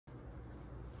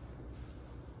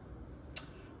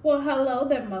Well, hello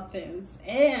there, muffins,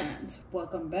 and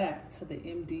welcome back to the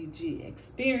MDG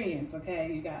experience,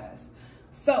 okay, you guys?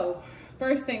 So,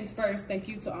 first things first, thank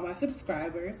you to all my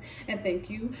subscribers, and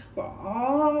thank you for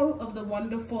all of the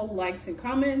wonderful likes and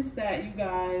comments that you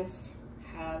guys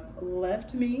have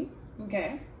left me,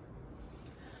 okay?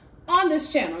 On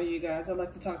this channel, you guys, I'd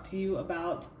like to talk to you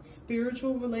about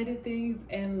spiritual related things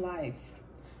in life.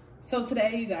 So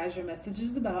today, you guys, your message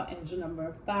is about angel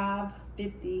number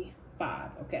 555,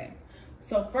 okay?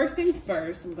 So first things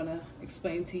first, I'm gonna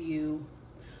explain to you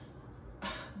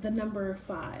the number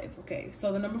 5, okay?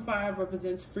 So the number 5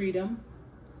 represents freedom,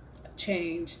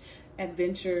 change,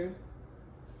 adventure,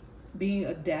 being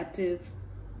adaptive,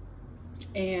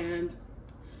 and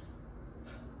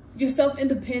your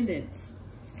self-independence.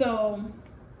 So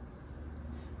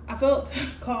I felt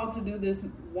called to do this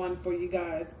one for you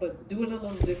guys, but do it a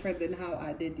little different than how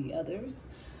I did the others.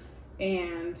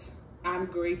 And I'm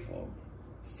grateful.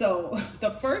 So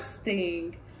the first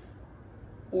thing,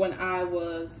 when I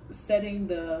was setting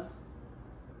the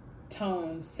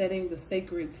tone, setting the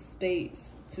sacred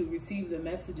space to receive the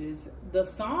messages, the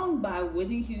song by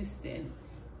Whitney Houston,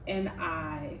 "And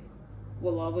I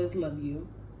Will Always Love You,"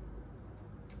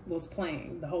 was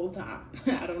playing the whole time.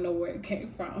 I don't know where it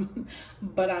came from,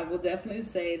 but I will definitely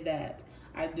say that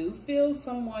I do feel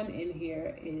someone in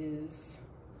here is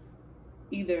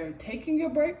either taking a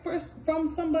break from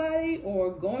somebody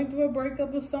or going through a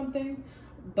breakup of something,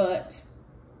 but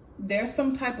there's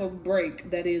some type of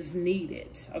break that is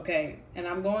needed, okay? And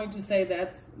I'm going to say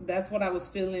that's what I was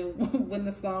feeling when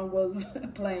the song was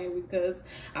playing, because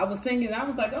I was singing, I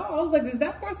was like, is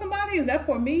that for somebody? Is that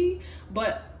for me?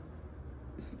 But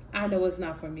I know it's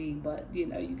not for me, but you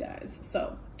know, you guys.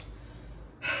 So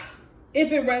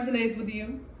if it resonates with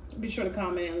you, be sure to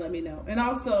comment and let me know. And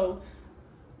also,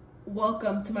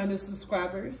 welcome to my new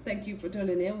subscribers. Thank you for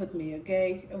tuning in with me,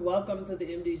 okay? And welcome to the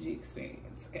MDG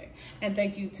experience, okay? And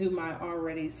thank you to my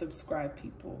already subscribed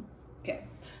people, okay?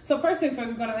 So first things first,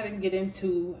 we're going to go ahead and get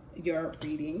into your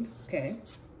reading, okay?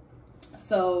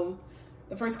 So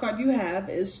the first card you have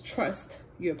is Trust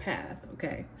Your Path,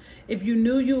 okay? If you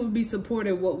knew you would be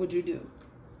supported, what would you do?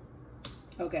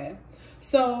 Okay,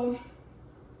 so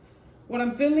what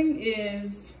I'm feeling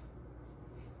is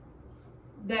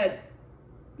that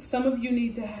some of you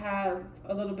need to have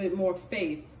a little bit more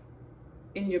faith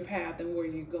in your path and where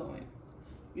you're going.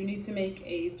 You need to make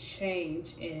a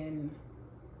change in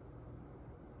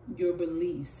your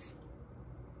beliefs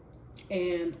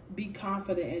and be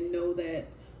confident and know that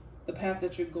the path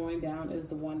that you're going down is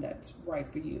the one that's right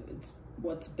for you. It's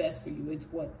what's best for you.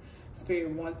 It's what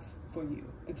Spirit wants for you.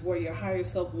 It's where your higher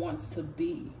self wants to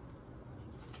be.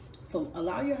 So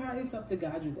allow your higher self to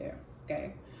guide you there,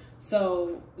 okay?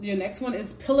 So your next one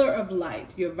is Pillar of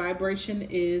Light. Your vibration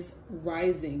is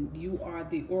rising. You are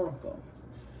the oracle.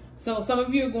 So some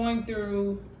of you are going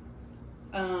through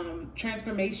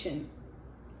transformation.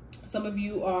 Some of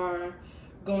you are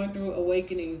going through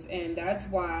awakenings, and that's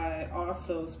why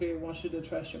also Spirit wants you to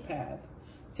trust your path,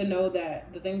 to know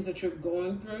that the things that you're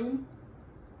going through,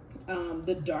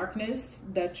 the darkness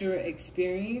that you're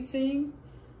experiencing,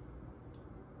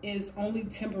 is only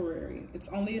temporary. It's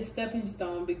only a stepping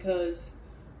stone, because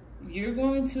you're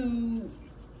going to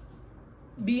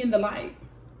be in the light.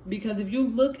 Because if you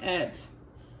look at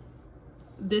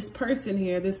this person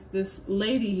here, this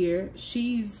lady here,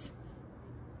 she's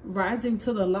rising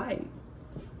to the light.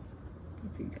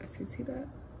 If you guys can see that,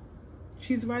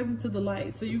 she's rising to the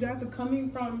light. So you guys are coming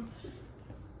from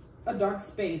a dark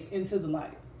space into the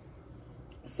light.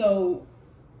 So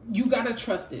you gotta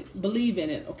trust it, believe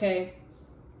in it, okay?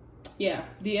 Yeah,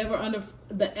 the ever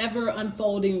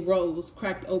unfolding rose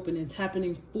cracked open. It's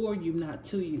happening for you, not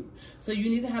to you. So you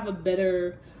need to have a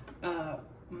better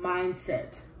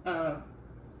mindset, a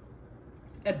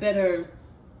better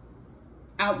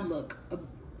outlook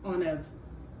on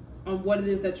what it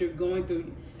is that you're going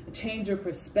through. Change your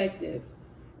perspective.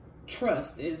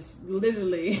 Trust is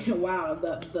literally, wow,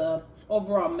 the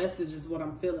overall message is what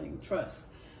I'm feeling. Trust.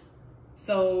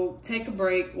 So take a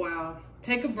break. Wow.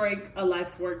 Take a break, a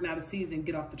life's work, not a season.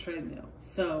 Get off the treadmill.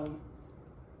 So,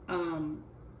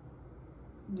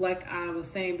 like I was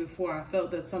saying before, I felt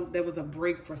that there was a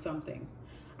break for something.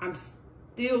 I'm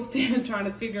still trying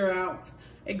to figure out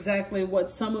exactly what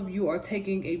some of you are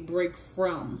taking a break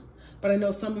from. But I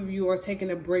know some of you are taking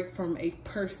a break from a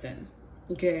person,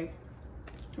 okay?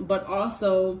 But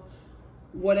also,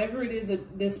 whatever it is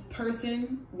that this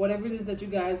person, whatever it is that you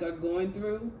guys are going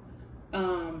through,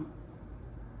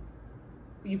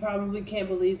 you probably can't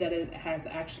believe that it has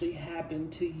actually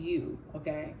happened to you,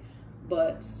 okay?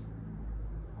 But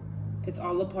it's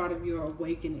all a part of your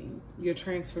awakening, your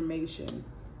transformation.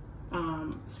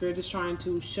 Spirit is trying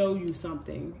to show you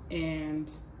something, and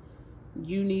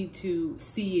you need to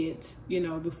see it, you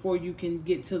know, before you can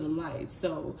get to the light.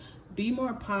 So be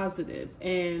more positive,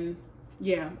 and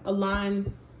yeah,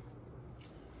 align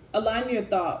your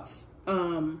thoughts,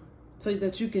 so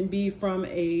that you can be from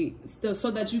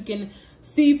so that you can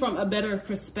see from a better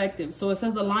perspective. So it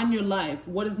says align your life.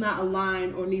 What is not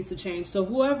aligned or needs to change? So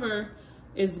whoever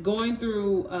is going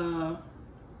through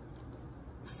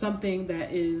something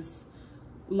that is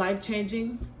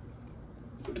life-changing,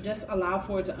 just allow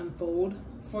for it to unfold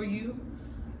for you,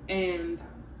 and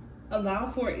allow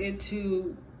for it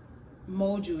to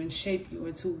mold you and shape you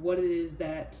into what it is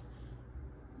that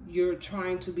you're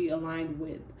trying to be aligned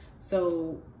with.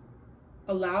 So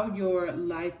allow your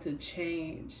life to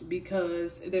change,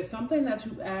 because there's something that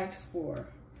you asked for.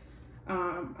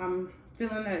 I'm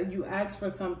feeling that you asked for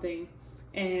something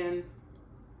and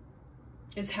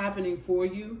it's happening for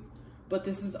you, but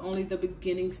this is only the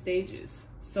beginning stages.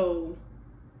 So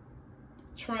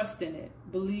trust in it,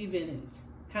 believe in it,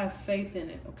 have faith in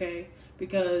it, okay?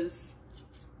 Because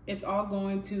it's all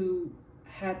going to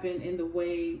happen in the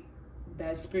way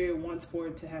that Spirit wants for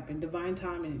it to happen. Divine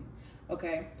timing,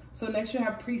 okay? So next you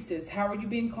have Priestess. How are you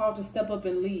being called to step up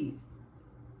and lead?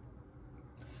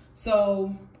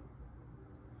 So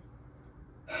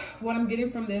what I'm getting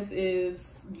from this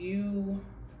is you're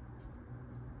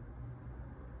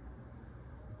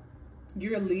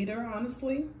a leader,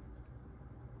 honestly.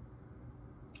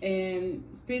 And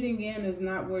fitting in is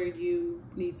not where you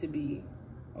need to be,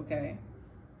 okay?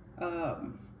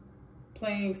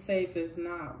 Playing safe is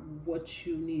not what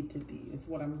you need to be, is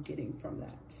what I'm getting from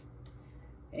that.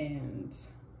 And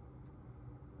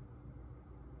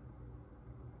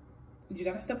you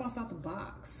got to step outside the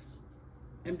box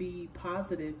and be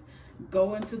positive.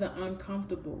 Go into the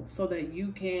uncomfortable so that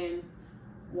you can,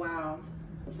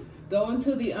 go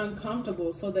into the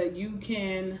uncomfortable so that you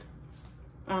can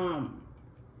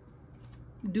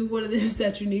do what it is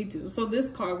that you need to. So this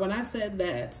card, when I said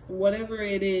that, whatever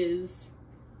it is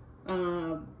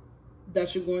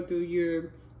that you're going through,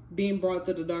 you're being brought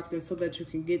through the darkness so that you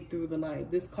can get through the light.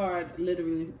 This card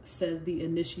literally says the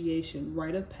initiation,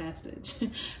 rite of passage,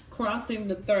 crossing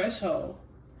the threshold.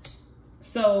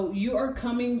 So you are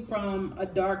coming from a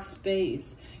dark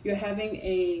space. You're having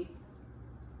a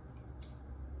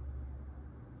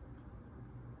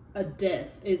death.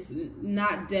 It's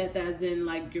not death as in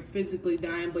like you're physically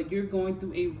dying, but you're going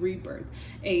through a rebirth,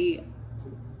 a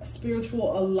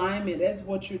spiritual alignment. That's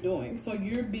what you're doing. So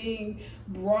you're being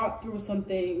brought through some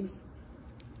things,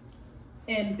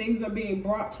 and things are being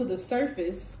brought to the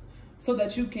surface so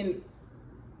that you can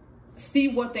see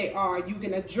what they are. You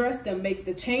can address them, make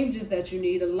the changes that you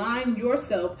need, align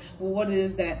yourself with what it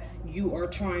is that you are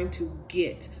trying to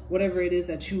get, whatever it is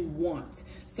that you want.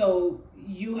 So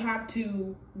you have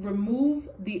to remove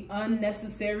the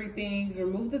unnecessary things,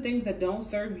 remove the things that don't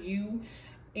serve you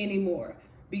anymore,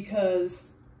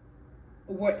 because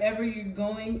wherever you're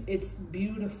going, it's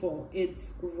beautiful,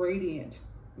 it's radiant.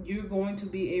 You're going to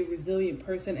be a resilient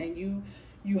person, and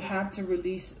you have to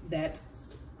release that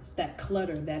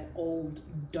clutter, that old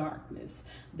darkness,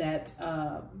 that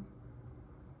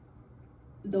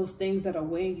those things that are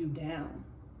weighing you down.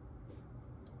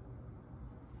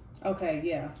 Okay,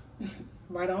 yeah.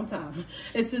 Right on time.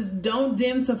 It says, don't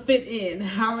dim to fit in.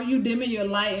 How are you dimming your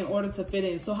light in order to fit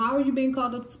in? So how are you being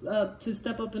called up to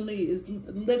step up and lead? It's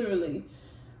literally,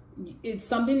 it's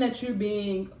something that you're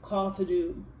being called to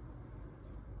do.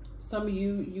 Some of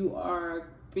you are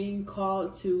being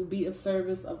called to be of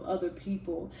service of other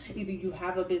people. Either you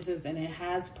have a business and it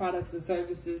has products and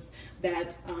services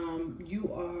that you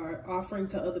are offering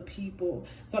to other people,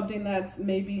 something that's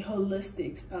maybe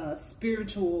holistic,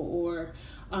 spiritual, or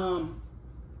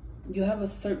you have a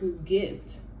certain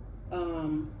gift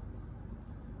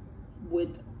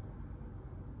with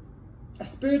a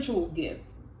spiritual gift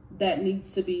that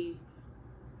needs to be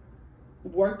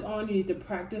worked on. You need to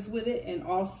practice with it and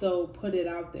also put it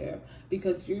out there,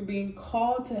 because you're being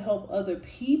called to help other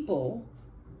people.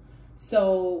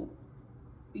 So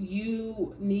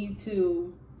you need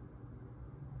to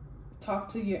talk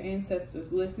to your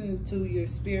ancestors, listen to your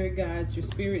spirit guides, your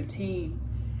spirit team,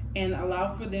 and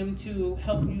allow for them to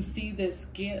help you see this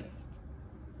gift.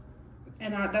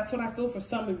 And that's what I feel for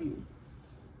some of you.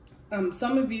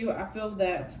 Some of you, I feel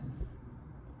that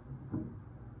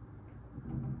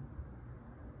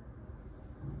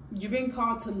you're being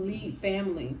called to lead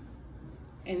family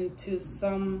into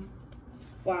some,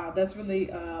 wow, that's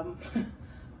really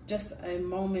just a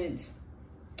moment,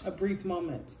 a brief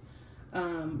moment.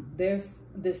 There's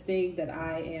this thing that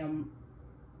I am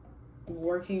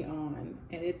working on,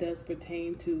 and it does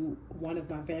pertain to one of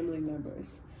my family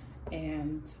members.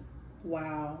 And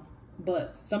wow,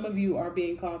 but some of you are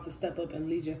being called to step up and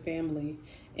lead your family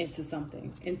into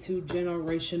something, into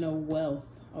generational wealth.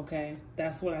 Okay,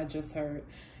 that's what I just heard.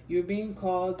 You're being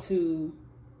called to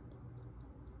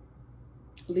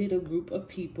lead a group of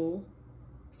people.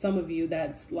 Some of you,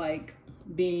 that's like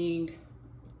being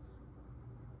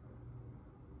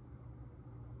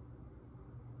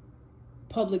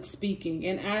public speaking.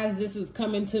 And as this is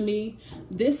coming to me,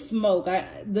 this smoke,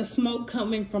 the smoke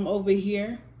coming from over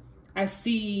here, I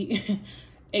see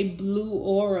a blue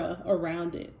aura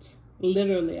around it.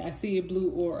 Literally, I see a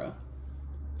blue aura.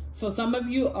 So some of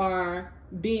you are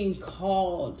being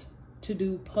called to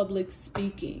do public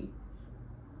speaking.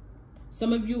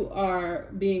 Some of you are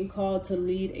being called to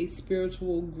lead a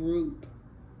spiritual group.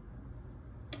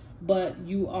 But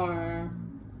you are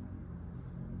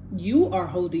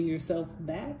holding yourself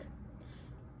back.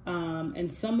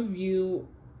 And some of you,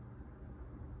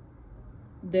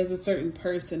 there's a certain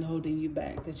person holding you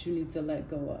back that you need to let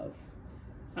go of.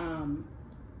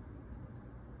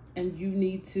 And you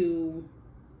need to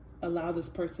allow this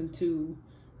person to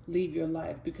leave your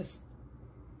life, because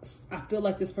I feel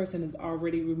like this person is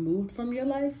already removed from your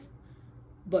life,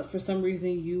 but for some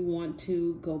reason you want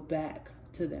to go back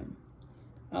to them,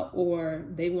 or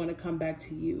they want to come back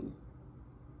to you.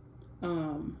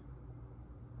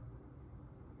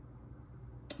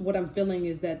 What I'm feeling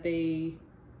is that they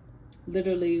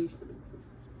literally,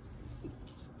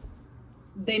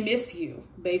 they miss you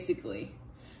basically,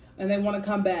 and they want to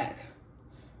come back.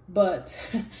 But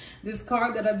this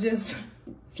card that I just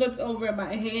flipped over in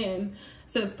my hand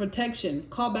says protection,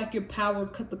 call back your power,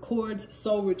 cut the cords,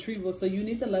 soul retrieval. So you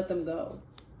need to let them go.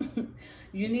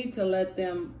 You need to let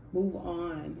them move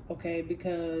on, okay?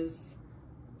 Because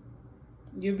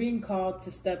you're being called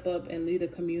to step up and lead a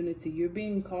community. You're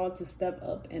being called to step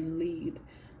up and lead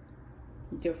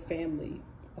your family,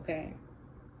 okay?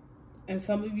 And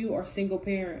some of you are single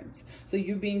parents. So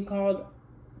you're being called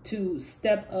to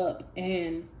step up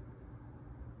and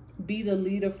be the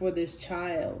leader for this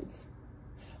child.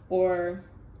 Or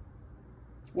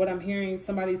what I'm hearing,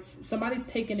 somebody's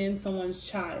taking in someone's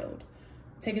child,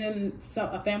 taking in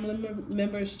a family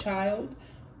member's child,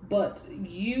 but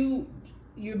you're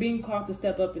being called to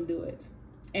step up and do it.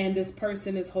 And this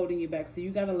person is holding you back. So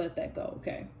you got to let that go,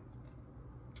 okay?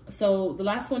 So the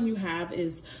last one you have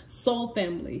is soul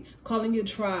family, calling your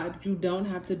tribe. You don't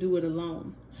have to do it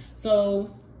alone.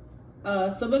 So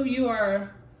some of you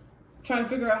are trying to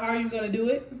figure out how you're going to do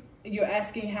it. You're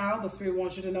asking how, but Spirit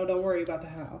wants you to know, don't worry about the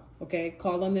how, okay?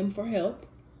 Call on them for help.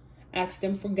 Ask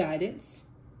them for guidance.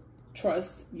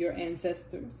 Trust your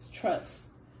ancestors. Trust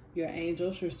your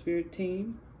angels, your spirit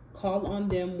team. Call on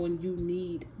them when you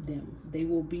need them. They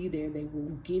will be there. They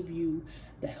will give you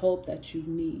the help that you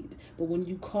need. But when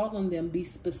you call on them, be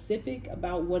specific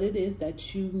about what it is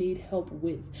that you need help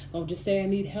with. Don't just say, I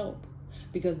need help.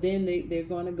 Because then they're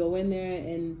going to go in there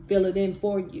and fill it in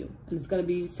for you. And it's going to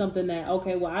be something that,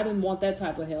 okay, well, I didn't want that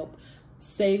type of help.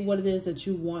 Say what it is that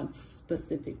you want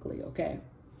specifically, okay?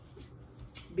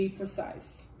 Be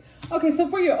precise. Okay, so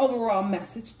for your overall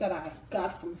message that I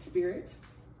got from Spirit,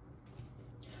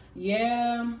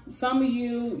 yeah, some of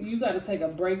you got to take a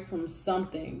break from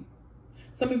something.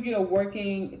 Some of you are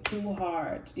working too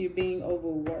hard. You're being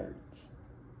overworked.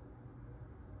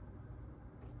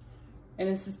 And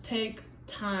this is take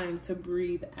time to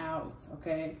breathe out,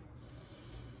 okay?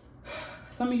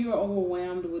 Some of you are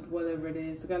overwhelmed with whatever it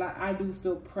is. God, I do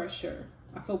feel pressure.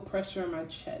 I feel pressure in my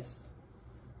chest.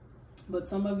 But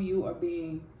some of you are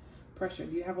being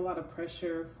pressured. You have a lot of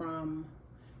pressure from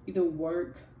either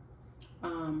work,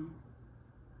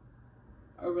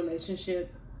 a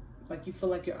relationship, like you feel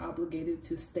like you're obligated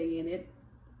to stay in it,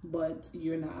 but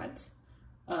you're not.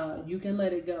 You can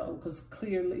let it go, because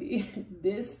clearly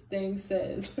this thing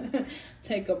says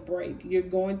take a break. You're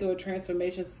going through a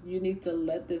transformation, so you need to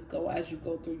let this go as you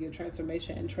go through your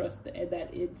transformation, and trust that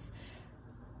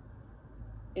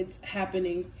it's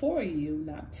happening for you,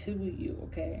 not to you,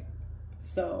 okay?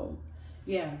 So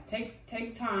yeah,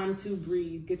 take time to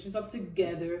breathe, get yourself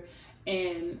together,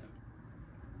 and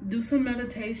do some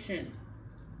meditation,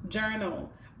 journal.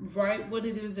 Write what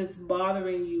it is that's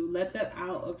bothering you. Let that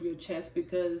out of your chest,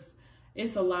 because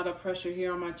it's a lot of pressure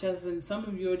here on my chest, and some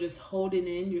of you are just holding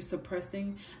in, you're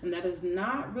suppressing, and that is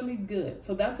not really good.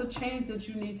 So that's a change that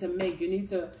you need to make. You need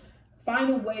to find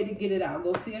a way to get it out.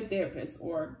 Go see a therapist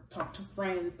or talk to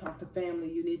friends, talk to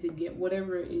family. You need to get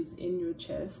whatever is in your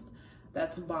chest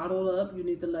that's bottled up. You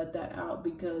need to let that out,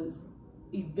 because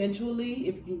eventually,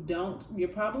 if you don't, you're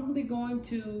probably going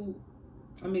to,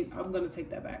 I'm going to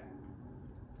take that back.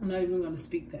 I'm not even going to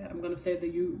speak that. I'm going to say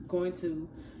that you're going to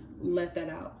let that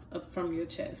out from your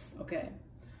chest, okay?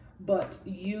 But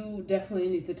you definitely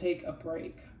need to take a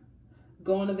break.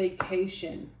 Go on a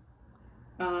vacation.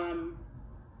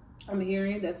 I'm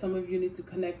hearing that some of you need to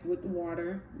connect with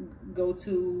water. Go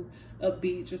to a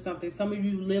beach or something. Some of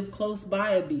you live close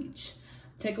by a beach.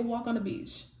 Take a walk on the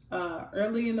beach.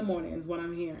 Early in the morning is what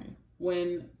I'm hearing.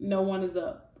 When no one is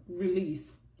up.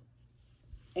 Release.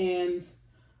 And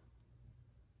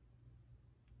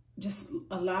just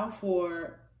allow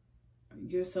for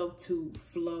yourself to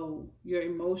flow, your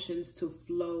emotions to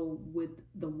flow with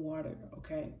the water,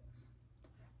 okay?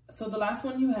 So the last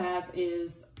one you have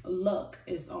is luck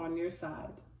is on your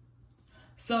side.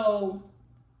 So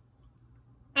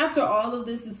after all of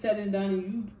this is said and done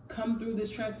and you come through this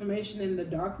transformation in the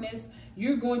darkness,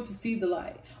 you're going to see the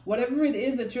light. Whatever it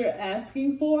is that you're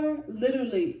asking for,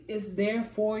 literally is there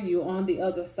for you on the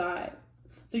other side.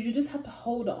 So you just have to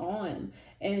hold on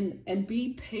and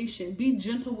be patient, be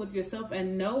gentle with yourself,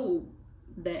 and know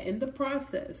that in the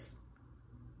process,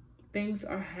 things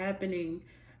are happening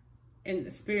and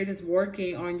the Spirit is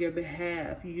working on your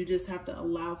behalf. You just have to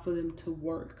allow for them to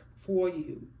work for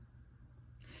you.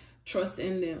 Trust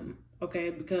in them, okay?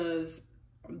 Because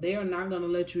they are not going to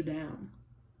let you down.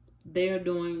 They are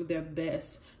doing their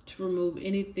best to remove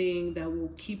anything that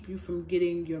will keep you from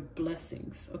getting your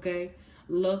blessings, okay?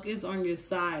 Luck is on your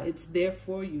side. It's there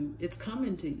for you. It's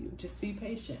coming to you. Just be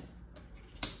patient.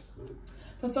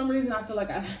 For some reason, I feel like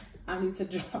I need to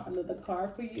draw another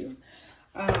card for you.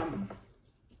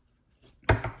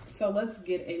 So let's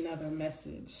get another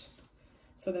message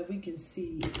so that we can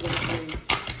see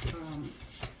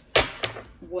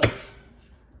what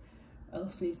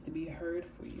else needs to be heard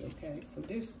for you, okay? So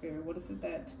dear Spirit, what is it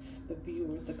that the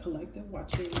viewers, the collective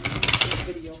watching this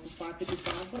video for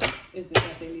 555, what is it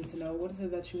that they need to know? What is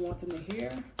it that you want them to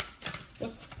hear?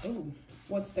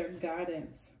 What's their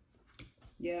guidance?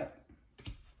 Yep,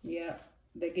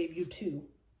 they gave you 2.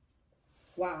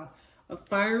 Wow. A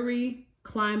fiery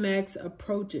climax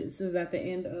approaches is at the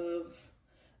end of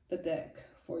the deck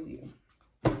for you.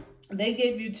 They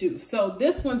gave you 2. So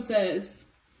this one says,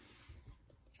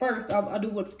 first, I'll do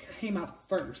what came out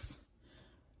first.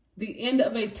 The end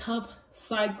of a tough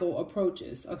cycle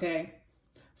approaches, okay?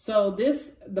 So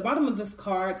the bottom of this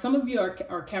card, some of you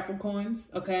are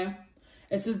Capricorns, okay?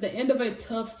 It says the end of a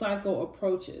tough cycle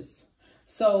approaches.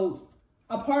 So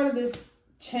a part of this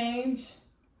change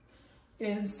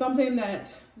is something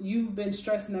that you've been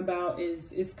stressing about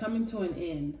is coming to an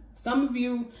end. Some of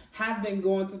you have been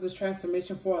going through this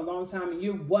transformation for a long time and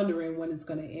you're wondering when it's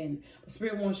going to end. The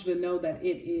Spirit wants you to know that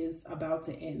it is about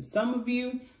to end. Some of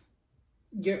you,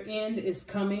 your end is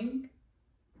coming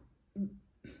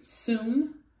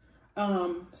soon.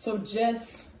 So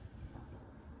just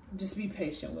be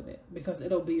patient with it because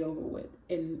it'll be over with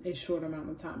in a short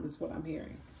amount of time is what I'm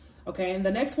hearing. Okay, and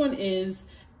the next one is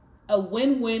a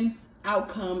win-win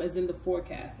outcome is in the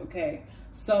forecast, okay?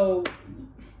 So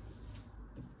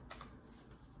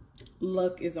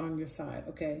luck is on your side,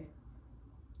 okay?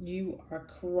 You are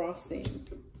crossing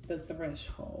the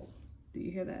threshold. Do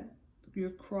you hear that? You're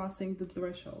crossing the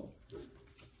threshold.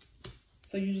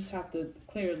 So you just have to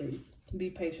clearly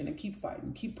be patient and keep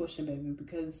fighting, keep pushing, baby,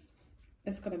 because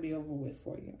it's going to be over with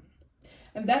for you.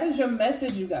 And that is your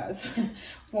message, you guys,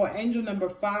 for angel number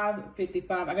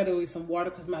 555. I got to go get some water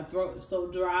because my throat is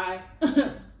so dry.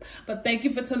 But thank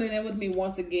you for tuning in with me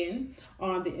once again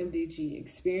on the MDG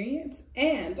experience.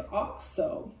 And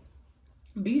also,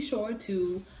 be sure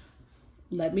to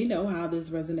let me know how this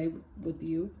resonated with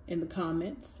you in the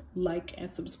comments. Like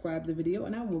and subscribe the video,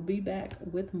 and I will be back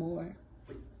with more.